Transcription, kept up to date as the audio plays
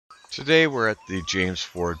Today we're at the James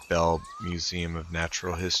Ford Bell Museum of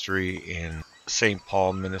Natural History in St.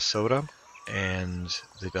 Paul, Minnesota, and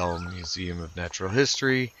the Bell Museum of Natural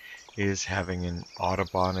History is having an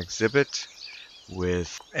Audubon exhibit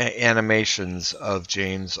with animations of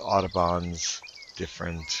James Audubon's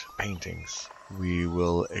different paintings. We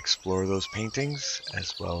will explore those paintings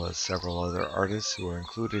as well as several other artists who are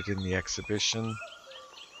included in the exhibition.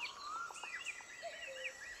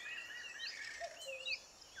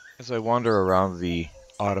 As I wander around the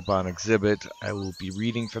Audubon exhibit, I will be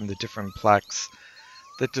reading from the different plaques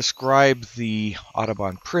that describe the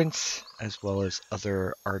Audubon prints, as well as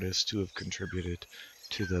other artists who have contributed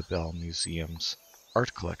to the Bell Museum's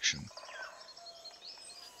art collection.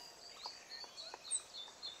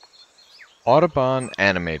 Audubon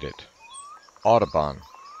Animated. Audubon.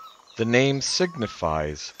 The name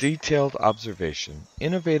signifies detailed observation,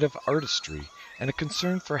 innovative artistry, and a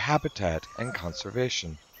concern for habitat and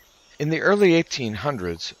conservation. In the early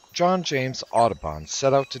 1800s, John James Audubon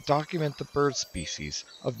set out to document the bird species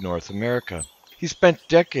of North America. He spent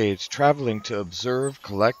decades traveling to observe,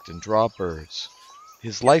 collect, and draw birds.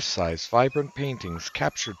 His life-size, vibrant paintings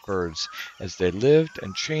captured birds as they lived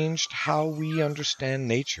and changed how we understand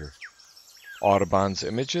nature. Audubon's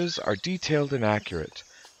images are detailed and accurate.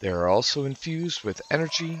 They are also infused with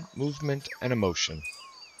energy, movement, and emotion.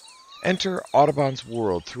 Enter Audubon's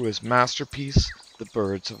world through his masterpiece, The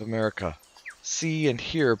Birds of America. See and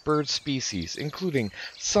hear bird species, including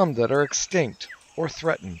some that are extinct or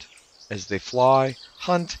threatened, as they fly,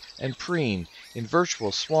 hunt, and preen in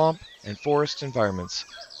virtual swamp and forest environments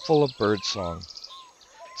full of bird song.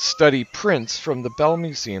 Study prints from the Bell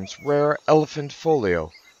Museum's rare elephant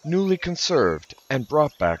folio, newly conserved and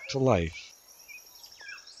brought back to life.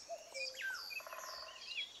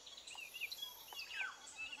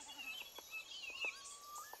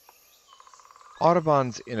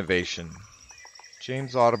 Audubon's innovation.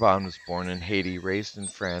 James Audubon was born in Haiti, raised in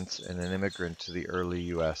France, and an immigrant to the early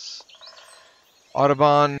U.S.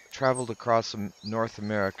 Audubon traveled across North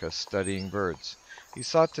America studying birds. He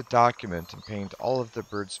sought to document and paint all of the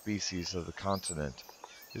bird species of the continent.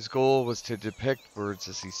 His goal was to depict birds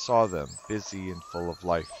as he saw them, busy and full of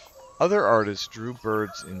life. Other artists drew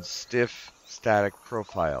birds in stiff, static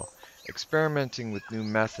profile. Experimenting with new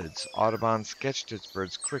methods, Audubon sketched his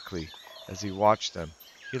birds quickly as he watched them.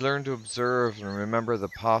 He learned to observe and remember the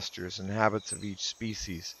postures and habits of each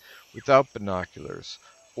species without binoculars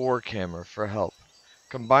or camera for help.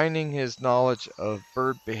 Combining his knowledge of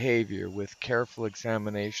bird behavior with careful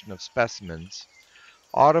examination of specimens,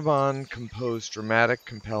 Audubon composed dramatic,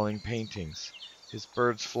 compelling paintings. His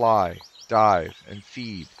birds fly, dive, and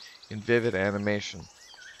feed in vivid animation.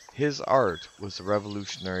 His art was a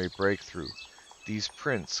revolutionary breakthrough. These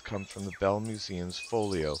prints come from the Bell Museum's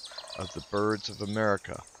folio of the Birds of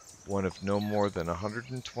America, one of no more than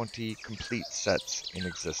 120 complete sets in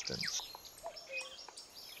existence.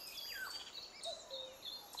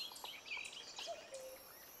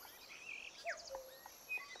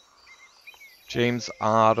 James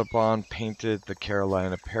Audubon painted the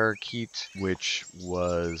Carolina parakeet, which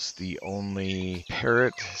was the only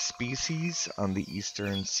parrot species on the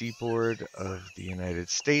eastern seaboard of the United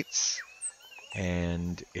States,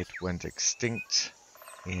 and it went extinct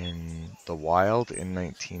in the wild in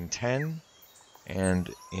 1910 and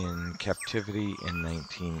in captivity in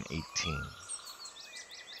 1918.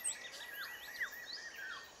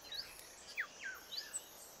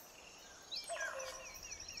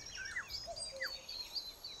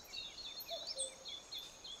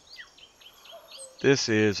 This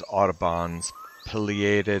is Audubon's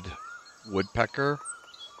pileated woodpecker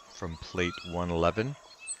from plate 111.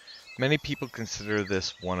 Many people consider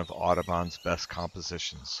this one of Audubon's best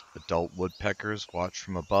compositions. Adult woodpeckers watch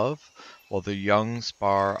from above, while the young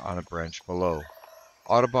spar on a branch below.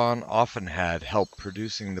 Audubon often had help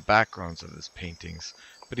producing the backgrounds of his paintings,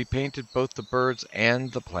 but he painted both the birds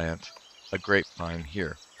and the plant, a grapevine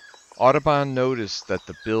here. Audubon noticed that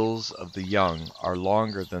the bills of the young are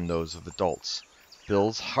longer than those of adults.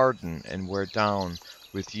 Bills harden and wear down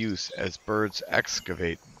with use as birds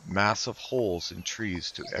excavate massive holes in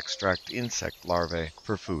trees to extract insect larvae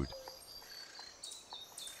for food.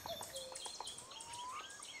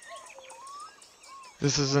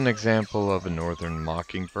 This is an example of a northern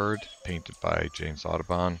mockingbird painted by James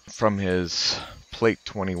Audubon from his plate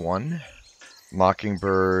 21.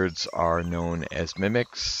 Mockingbirds are known as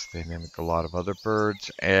mimics. They mimic a lot of other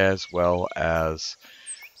birds, as well as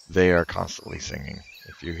they are constantly singing.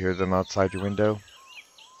 If you hear them outside your window,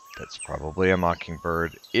 that's probably a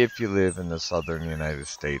mockingbird if you live in the southern United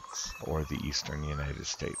States or the eastern United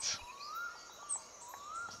States.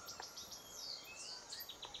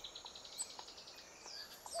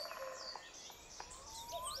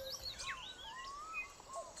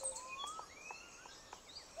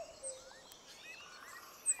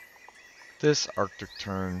 This Arctic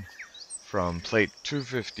tern from plate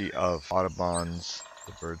 250 of Audubon's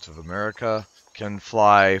The Birds of America can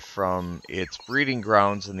fly from its breeding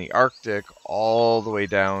grounds in the Arctic all the way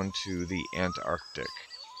down to the Antarctic.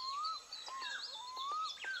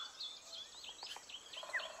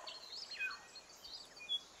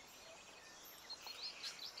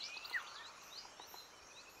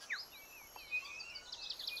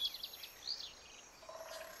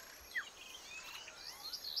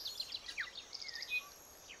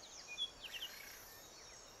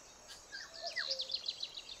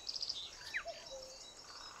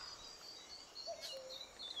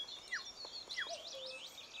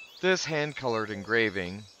 This hand-colored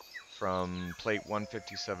engraving from plate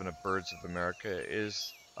 157 of Birds of America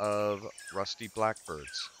is of rusty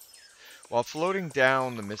blackbirds. While floating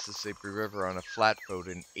down the Mississippi River on a flatboat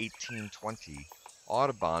in 1820,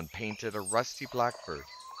 Audubon painted a rusty blackbird.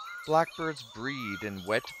 Blackbirds breed in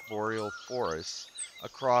wet boreal forests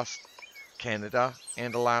across Canada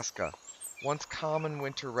and Alaska, once common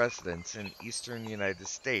winter residents in eastern United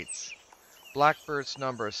States. Blackbirds'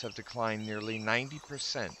 numbers have declined nearly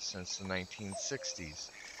 90% since the 1960s,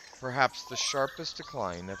 perhaps the sharpest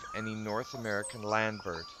decline of any North American land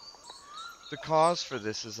bird. The cause for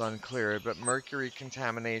this is unclear, but mercury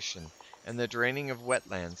contamination and the draining of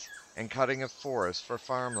wetlands and cutting of forests for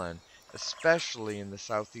farmland, especially in the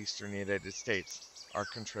southeastern United States, are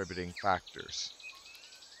contributing factors.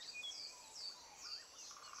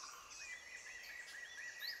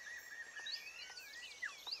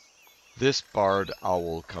 This barred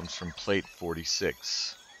owl comes from plate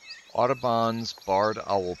 46. Audubon's barred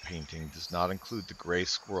owl painting does not include the gray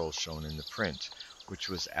squirrel shown in the print, which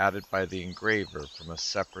was added by the engraver from a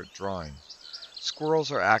separate drawing.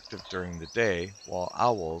 Squirrels are active during the day, while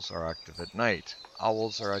owls are active at night.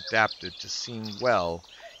 Owls are adapted to seeing well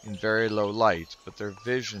in very low light, but their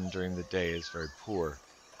vision during the day is very poor.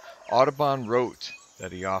 Audubon wrote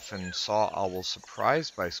that he often saw owls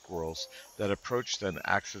surprised by squirrels that approached them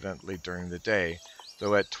accidentally during the day,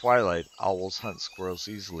 though at twilight owls hunt squirrels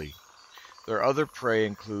easily. Their other prey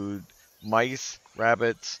include mice,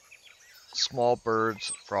 rabbits, small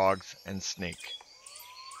birds, frogs, and snake.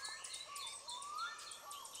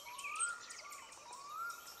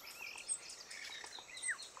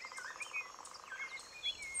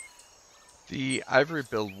 The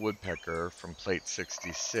ivory-billed woodpecker from plate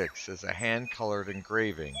 66 is a hand-colored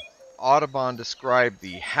engraving. Audubon described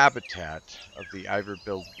the habitat of the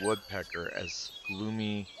ivory-billed woodpecker as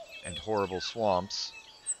gloomy and horrible swamps.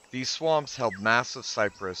 These swamps held massive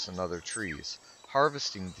cypress and other trees.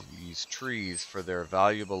 Harvesting these trees for their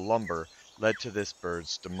valuable lumber led to this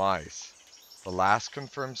bird's demise. The last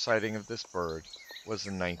confirmed sighting of this bird was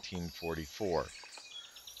in 1944.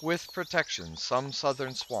 With protection, some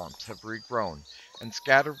southern swamps have regrown, and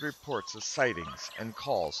scattered reports of sightings and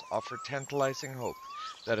calls offer tantalizing hope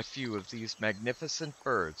that a few of these magnificent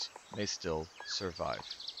birds may still survive.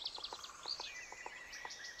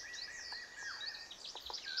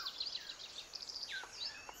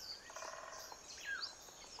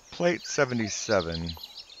 Plate 77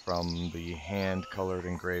 from the hand-colored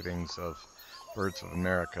engravings of Birds of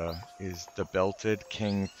America is the belted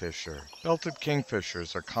kingfisher. Belted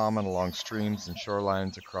kingfishers are common along streams and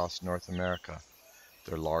shorelines across North America.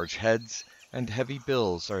 Their large heads and heavy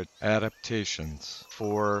bills are adaptations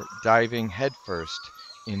for diving headfirst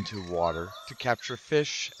into water to capture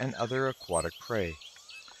fish and other aquatic prey.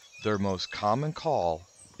 Their most common call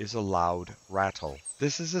is a loud rattle.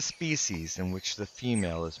 This is a species in which the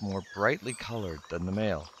female is more brightly colored than the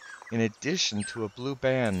male. In addition to a blue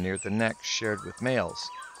band near the neck shared with males,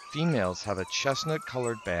 females have a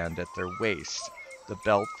chestnut-colored band at their waist, the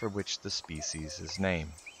belt for which the species is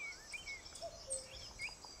named.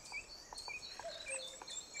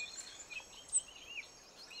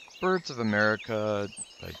 Birds of America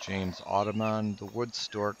by James Audubon, the wood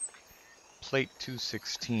stork, plate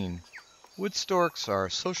 216. Wood storks are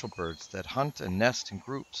social birds that hunt and nest in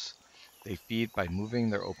groups. They feed by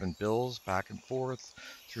moving their open bills back and forth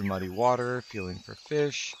through muddy water, feeling for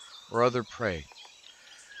fish or other prey.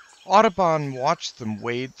 Audubon watched them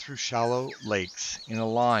wade through shallow lakes in a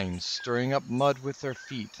line, stirring up mud with their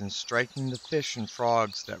feet and striking the fish and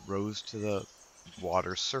frogs that rose to the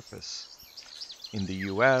water's surface. In the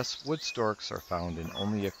U.S., wood storks are found in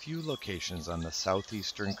only a few locations on the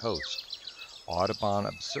southeastern coast. Audubon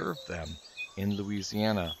observed them in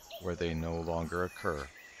Louisiana, where they no longer occur.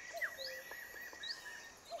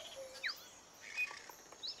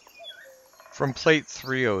 From plate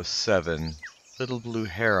 307, little blue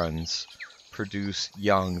herons produce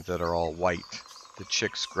young that are all white. The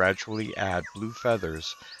chicks gradually add blue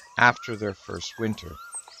feathers after their first winter.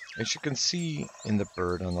 as you can see in the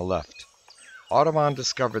bird on the left. Audubon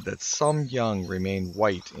discovered that some young remain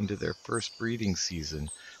white into their first breeding season,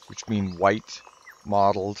 which mean white,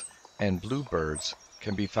 mottled, and bluebirds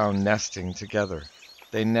can be found nesting together.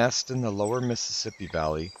 They nest in the lower Mississippi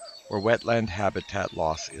Valley, where wetland habitat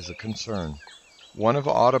loss is a concern. One of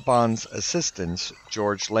Audubon's assistants,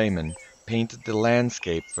 George Lehman, painted the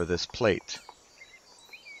landscape for this plate.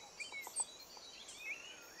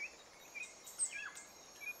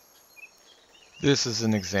 This is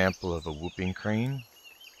an example of a whooping crane.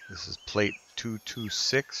 This is plate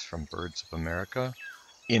 226 from Birds of America.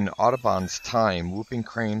 In Audubon's time, whooping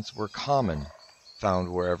cranes were common,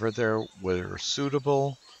 found wherever there were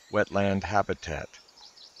suitable wetland habitat.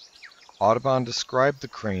 Audubon described the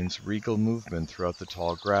crane's regal movement throughout the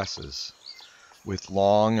tall grasses. With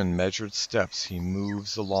long and measured steps he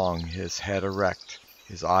moves along, his head erect,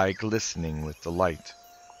 his eye glistening with delight.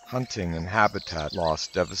 Hunting and habitat loss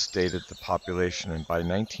devastated the population, and by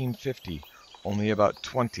 1950, only about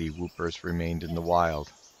 20 whoopers remained in the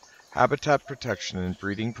wild. Habitat protection and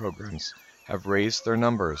breeding programs have raised their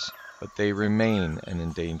numbers, but they remain an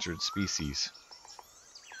endangered species.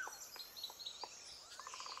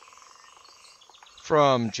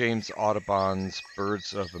 From James Audubon's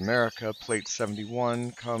Birds of America, plate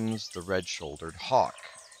 71, comes the red-shouldered hawk.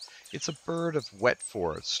 It's a bird of wet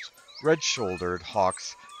forest. Red-shouldered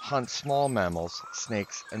hawks hunt small mammals,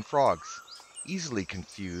 snakes, and frogs. Easily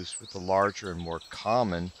confused with the larger and more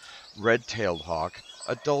common red-tailed hawk,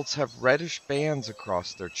 adults have reddish bands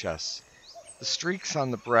across their chests. The streaks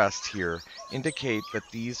on the breast here indicate that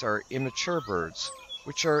these are immature birds,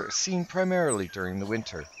 which are seen primarily during the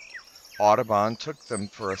winter. Audubon took them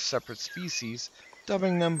for a separate species,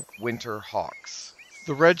 dubbing them winter hawks.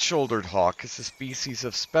 The red-shouldered hawk is a species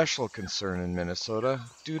of special concern in Minnesota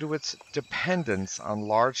due to its dependence on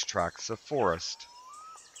large tracts of forest.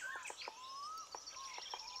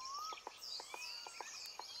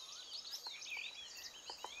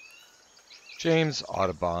 James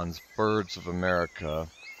Audubon's Birds of America,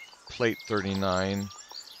 plate 39,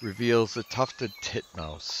 reveals a tufted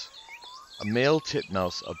titmouse. A male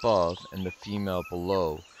titmouse above and the female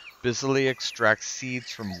below busily extract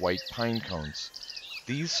seeds from white pine cones.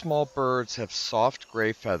 These small birds have soft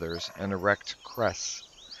gray feathers and erect crests.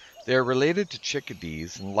 They are related to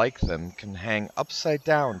chickadees and, like them, can hang upside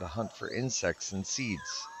down to hunt for insects and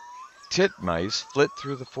seeds. Titmice flit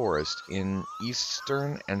through the forest in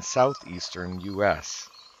eastern and southeastern U.S.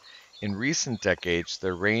 In recent decades,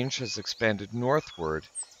 their range has expanded northward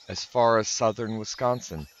as far as southern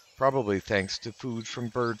Wisconsin, probably thanks to food from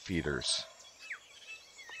bird feeders.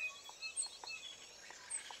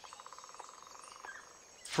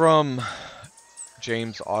 From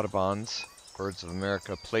James Audubon's Birds of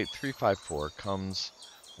America, plate 354, comes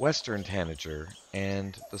Western Tanager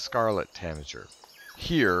and the Scarlet Tanager.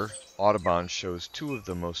 Here, Audubon shows two of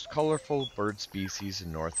the most colorful bird species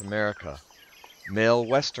in North America. Male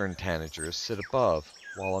Western Tanagers sit above,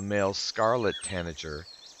 while a male Scarlet Tanager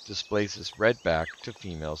displays his red back to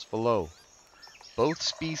females below. Both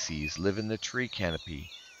species live in the tree canopy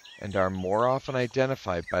and are more often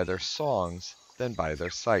identified by their songs than by their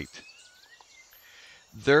sight.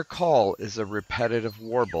 Their call is a repetitive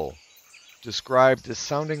warble, described as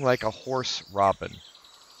sounding like a hoarse robin.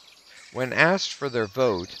 When asked for their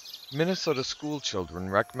vote, Minnesota schoolchildren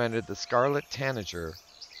recommended the scarlet tanager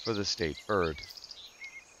for the state bird.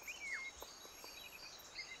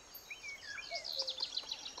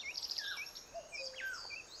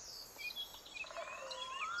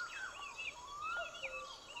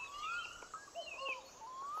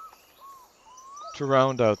 To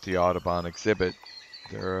round out the Audubon exhibit,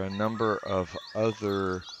 there are a number of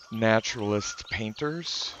other naturalist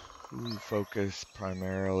painters who focus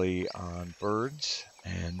primarily on birds,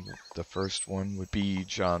 and the first one would be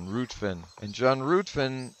John Ruthven. And John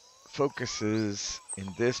Ruthven focuses in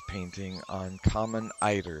this painting on common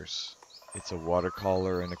eiders. It's a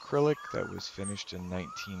watercolor and acrylic that was finished in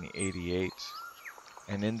 1988.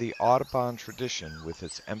 And in the Audubon tradition, with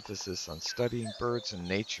its emphasis on studying birds and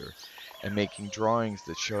nature and making drawings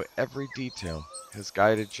that show every detail, has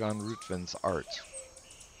guided John Ruthven's art.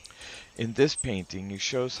 In this painting, he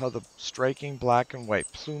shows how the striking black and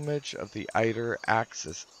white plumage of the eider acts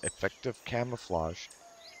as effective camouflage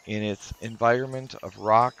in its environment of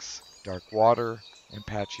rocks, dark water, and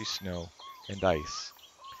patchy snow and ice.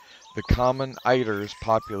 The common eider's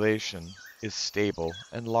population is stable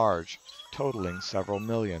and large, totaling several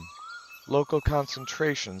million. Local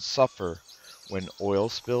concentrations suffer when oil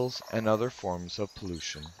spills and other forms of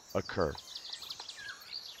pollution occur.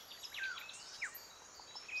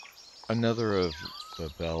 Another of the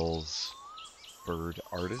Bell's bird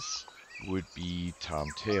artists would be Tom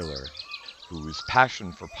Taylor, whose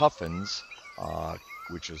passion for puffins,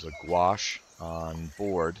 which is a gouache on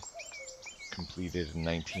board, completed in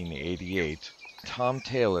 1988. Tom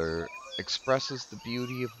Taylor expresses the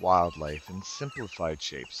beauty of wildlife in simplified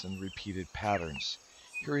shapes and repeated patterns.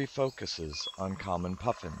 Here he focuses on common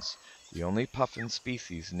puffins, the only puffin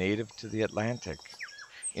species native to the Atlantic.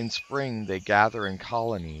 In spring, they gather in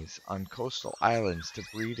colonies on coastal islands to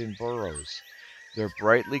breed in burrows. Their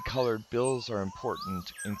brightly colored bills are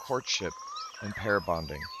important in courtship and pair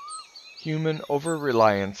bonding. Human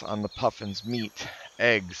over-reliance on the puffin's meat,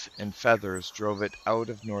 eggs, and feathers drove it out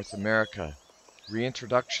of North America.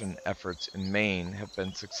 Reintroduction efforts in Maine have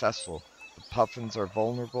been successful, but puffins are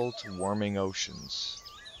vulnerable to warming oceans.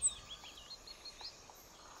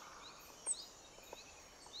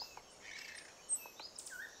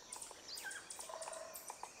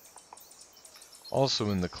 Also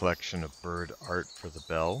in the collection of bird art for the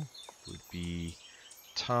bell would be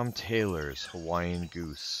Tom Taylor's Hawaiian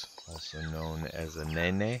goose, also known as a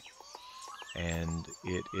nene, and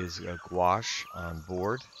it is a gouache on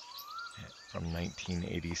board from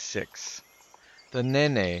 1986. The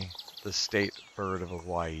nene, the state bird of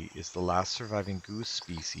Hawaii, is the last surviving goose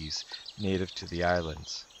species native to the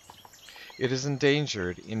islands. It is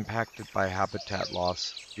endangered, impacted by habitat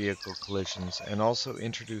loss, vehicle collisions, and also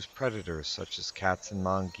introduced predators such as cats and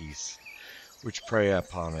mongoose, which prey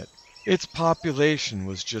upon it. Its population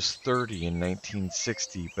was just 30 in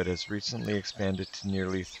 1960, but has recently expanded to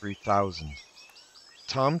nearly 3,000.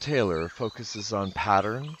 Tom Taylor focuses on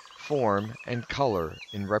pattern, form, and color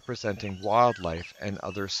in representing wildlife and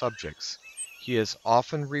other subjects. He has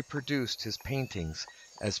often reproduced his paintings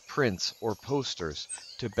as prints or posters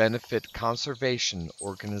to benefit conservation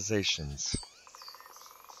organizations.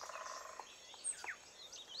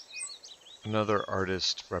 Another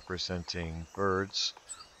artist representing birds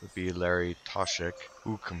would be Larry Toshik,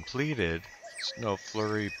 who completed Snow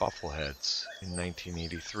Flurry Buffleheads in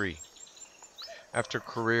 1983. After a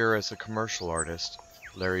career as a commercial artist,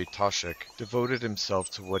 Larry Toshik devoted himself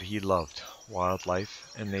to what he loved, wildlife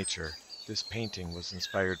and nature. This painting was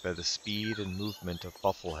inspired by the speed and movement of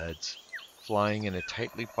buffleheads, flying in a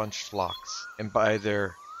tightly bunched flocks, and by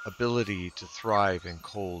their ability to thrive in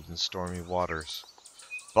cold and stormy waters.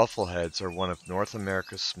 Buffleheads are one of North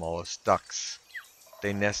America's smallest ducks.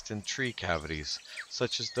 They nest in tree cavities,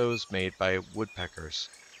 such as those made by woodpeckers.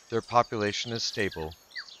 Their population is stable,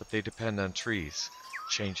 but they depend on trees.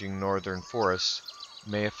 Changing northern forests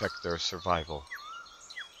may affect their survival.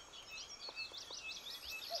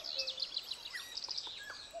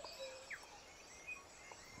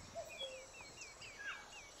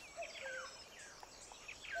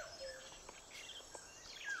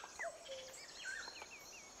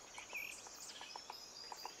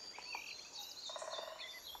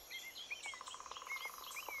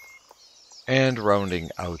 And rounding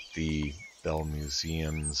out the Bell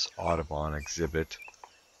Museum's Audubon exhibit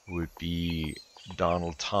would be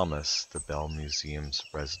Donald Thomas, the Bell Museum's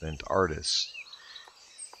resident artist.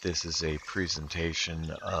 This is a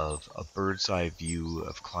presentation of a bird's eye view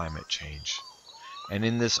of climate change. And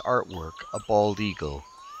in this artwork, a bald eagle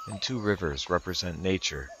and two rivers represent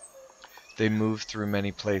nature. They move through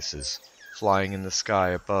many places, flying in the sky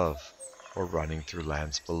above or running through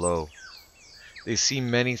lands below. They see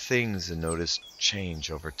many things and notice change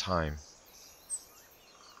over time.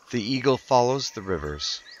 The eagle follows the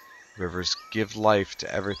rivers. Rivers give life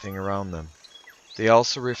to everything around them. They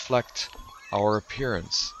also reflect our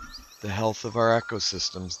appearance, the health of our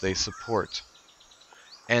ecosystems they support,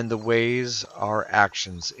 and the ways our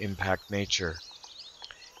actions impact nature.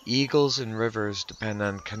 Eagles and rivers depend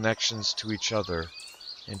on connections to each other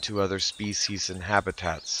and to other species and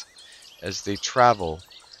habitats. As they travel,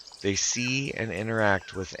 they see and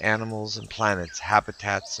interact with animals and planets,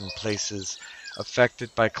 habitats and places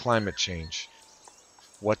affected by climate change.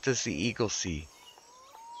 What does the eagle see?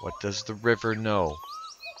 What does the river know?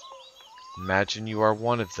 Imagine you are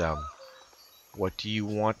one of them. What do you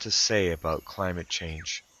want to say about climate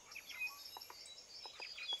change?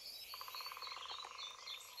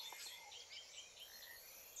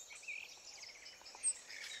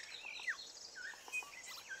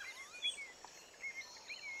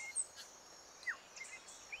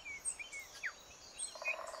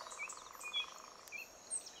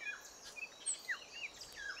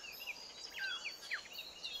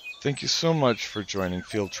 Thank you so much for joining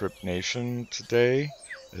Field Trip Nation today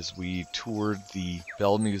as we toured the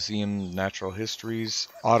Bell Museum Natural History's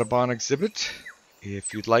Audubon exhibit.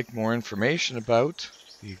 If you'd like more information about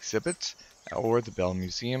the exhibit or the Bell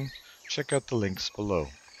Museum, check out the links below.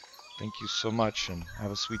 Thank you so much and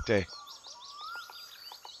have a sweet day.